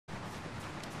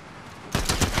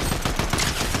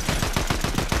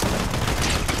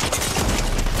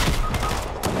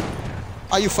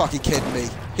Are you fucking kidding me?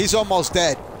 He's almost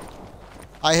dead.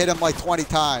 I hit him like 20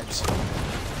 times.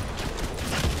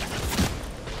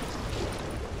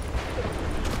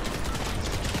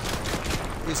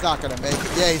 He's not gonna make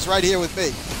it. Yeah, he's right here with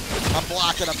me. I'm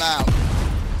blocking him out.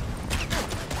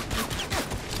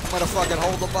 I'm gonna fucking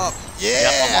hold him up. Yeah!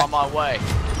 Yep, I'm on my way.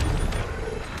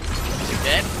 Is he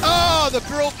dead? Oh, the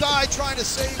girl died trying to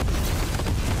save me.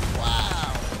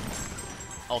 Wow.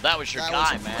 Oh, that was your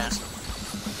guy, man.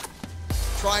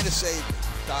 Trying to save me.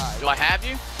 Died. Do I have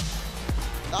you?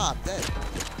 Nah, I'm dead.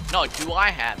 No, do I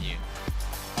have you?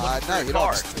 No, you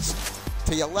don't. It's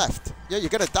to your left. Yeah, you're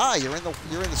gonna die. You're in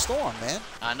the storm, man.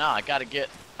 I know. I got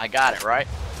it, right?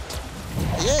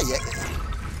 Yeah.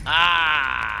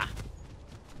 Ah! I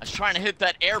was trying to hit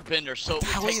that airbender so it would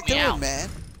take me out. How are you doing, man?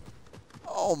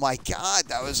 Oh my God,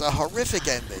 that was a horrific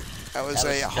ending. That was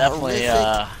a horrific.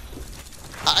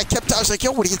 I was like,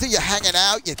 yo, what do you do? You're hanging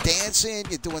out, you're dancing,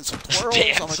 you're doing some twirls.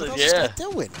 Dancing, I'm like, what's this guy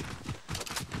doing?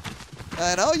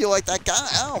 I know, you're like that guy.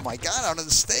 Oh my God, I don't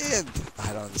understand.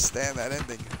 I don't understand that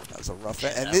ending. That was a rough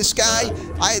ending. And this guy,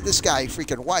 I had this guy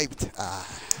freaking wiped.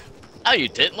 Oh, you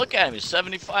didn't? Look at him. He's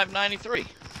 75-93.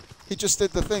 He just did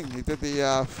the thing. He did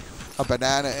the a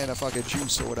banana and a fucking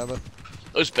juice or whatever.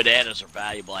 Those bananas are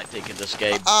valuable, I think, in this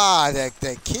game.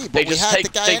 They're key. But we had the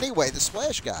guy anyway, the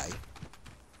splash guy.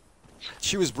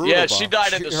 She was brutal. Yeah, she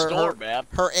died in the storm, man.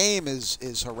 Her aim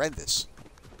is horrendous.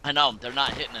 I know. They're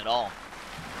not hitting at all.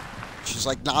 She's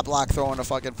like Knobloch throwing a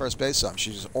fucking first base something.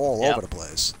 She's all over the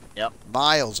place. Yep.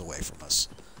 Miles away from us.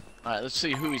 All right, let's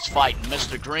see who he's fighting.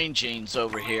 Mr. Green Jeans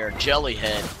over here.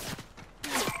 Jellyhead.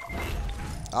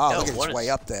 Oh, look at his way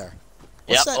up there.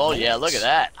 Yep. Oh, yeah, look at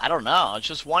that. I don't know. I was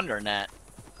just wondering that.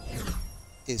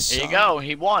 There you go.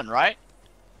 He won, right?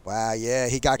 Wow, yeah.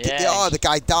 He got... Yeah, oh, the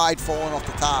guy died falling off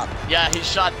the top. Yeah, he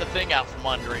shot the thing out from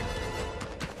under him.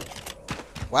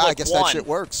 Wow, I guess that shit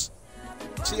works.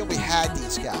 See, we had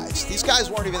these guys. These guys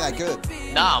weren't even that good.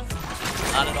 No,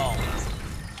 not at all.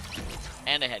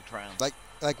 And they had crowns. Like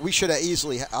we should have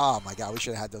easily... Oh, my God. We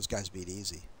should have had those guys beat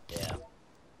easy. Yeah.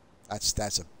 That's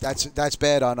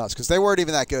bad on us because they weren't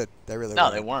even that good. They really weren't.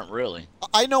 No, they weren't really.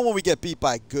 I know when we get beat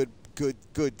by good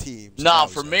teams. No,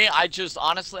 for me, I just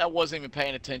honestly I wasn't even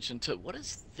paying attention to what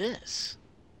is this?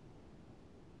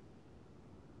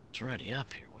 It's already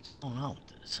up here. What's going on with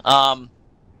this?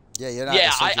 Yeah, you're not.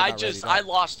 Yeah, I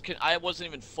lost. I wasn't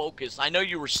even focused. I know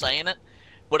you were saying it,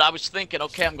 but I was thinking,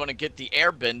 okay, I'm going to get the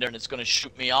airbender and it's going to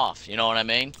shoot me off. You know what I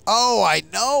mean? Oh, I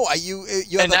know. You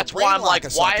have and that's why I'm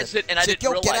like, why is it? And I didn't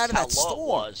realize get out of how that low storm. it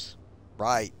was.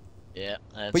 Right. Yeah.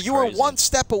 But you were one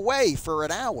step away for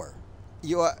an hour.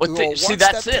 See,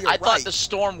 that's it. I thought the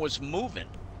storm was moving.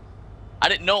 I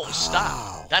didn't know it was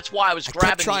stopped. That's why I was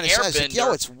grabbing the airbender.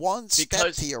 Yo, it's one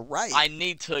step to your right. I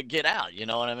need to get out. You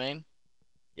know what I mean?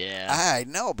 Yeah. I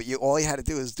know, but all you had to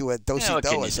do is do a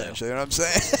do-si-do, essentially. You know what I'm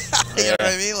saying? You know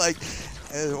what I mean? Like,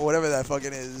 whatever that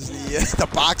fucking is, the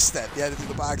box step. You had to do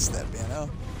the box step, you know?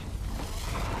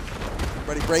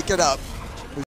 Everybody break it up.